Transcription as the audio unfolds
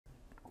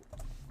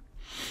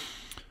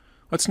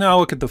Let's now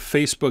look at the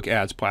Facebook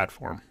ads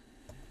platform.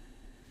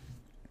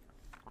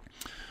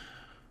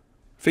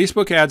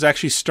 Facebook ads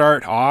actually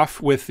start off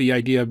with the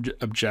idea of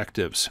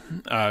objectives.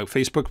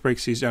 Facebook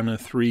breaks these down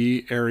into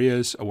 3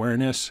 areas: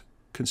 awareness,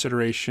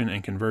 consideration,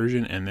 and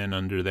conversion, and then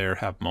under there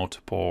have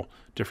multiple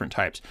different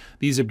types.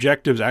 These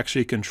objectives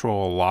actually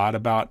control a lot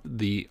about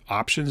the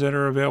options that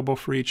are available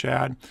for each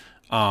ad,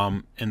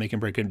 and they can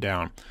break it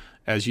down.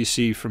 As you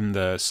see from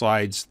the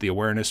slides, the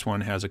awareness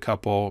one has a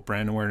couple: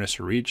 brand awareness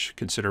or reach,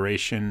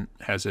 consideration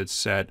has its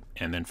set,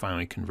 and then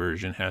finally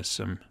conversion has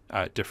some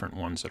different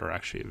ones that are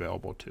actually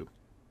available too.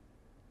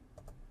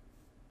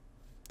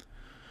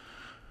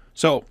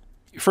 So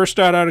you first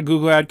start out a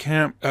Google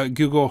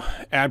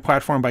ad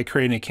platform by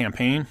creating a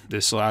campaign.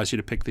 This allows you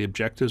to pick the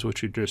objectives,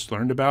 which we just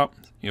learned about.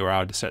 You're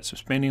allowed to set some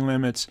spending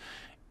limits,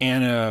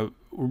 and a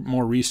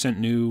more recent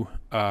new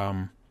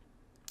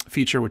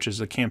feature, which is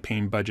a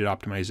campaign budget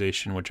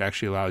optimization, which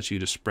actually allows you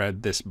to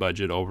spread this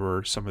budget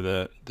over some of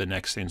the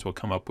next things we'll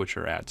come up, which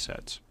are ad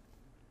sets.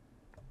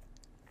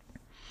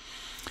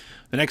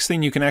 The next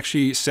thing you can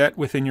actually set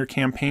within your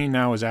campaign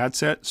now is ad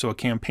set. So a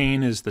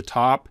campaign is the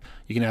top.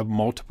 You can have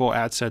multiple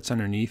ad sets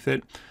underneath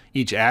it.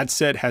 Each ad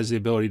set has the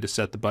ability to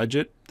set the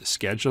budget, the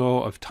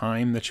schedule of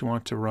time that you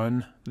want to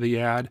run the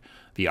ad,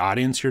 the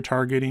audience you're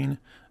targeting,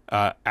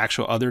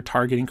 actual other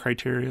targeting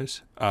criterias,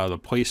 the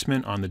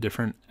placement on the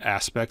different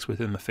aspects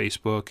within the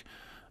Facebook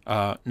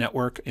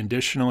network.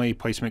 Additionally,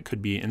 placement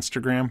could be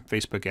Instagram.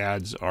 Facebook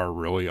ads are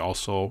really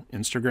also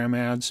Instagram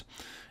ads.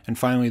 And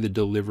finally, the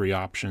delivery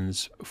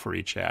options for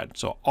each ad.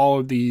 So all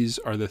of these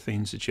are the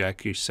things that you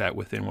actually set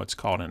within what's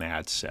called an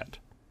ad set.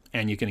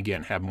 And you can,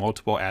 again, have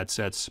multiple ad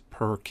sets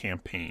per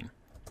campaign.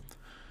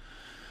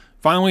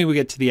 Finally, we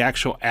get to the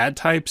actual ad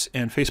types,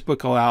 and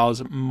Facebook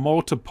allows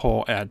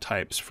multiple ad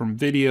types, from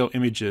video,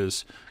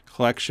 images,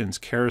 collections,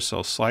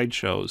 carousel,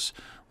 slideshows,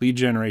 lead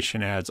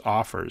generation ads,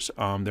 offers.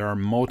 There are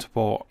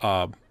multiple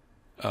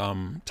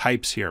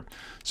types here.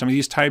 Some of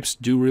these types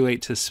do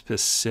relate to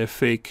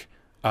specific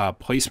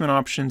placement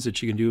options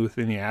that you can do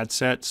within the ad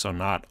set, so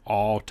not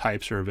all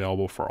types are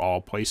available for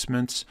all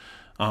placements.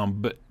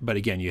 But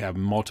again, you have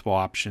multiple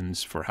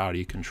options for how do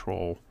you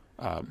control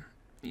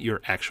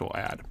your actual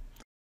ad.